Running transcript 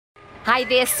Hi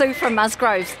there, Sue from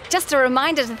Musgroves. Just a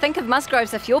reminder to think of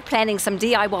Musgroves if you're planning some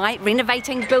DIY,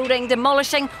 renovating, building,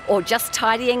 demolishing, or just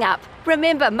tidying up.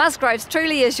 Remember, Musgroves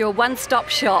truly is your one-stop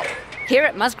shop. Here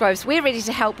at Musgroves, we're ready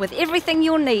to help with everything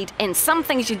you'll need and some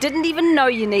things you didn't even know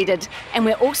you needed. And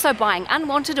we're also buying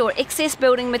unwanted or excess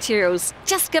building materials.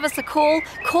 Just give us a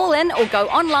call in, or go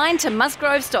online to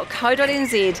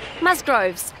musgroves.co.nz.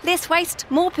 Musgroves, less waste,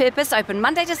 more purpose, open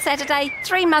Monday to Saturday,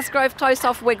 3 Musgrove Close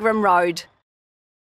off Wigram Road.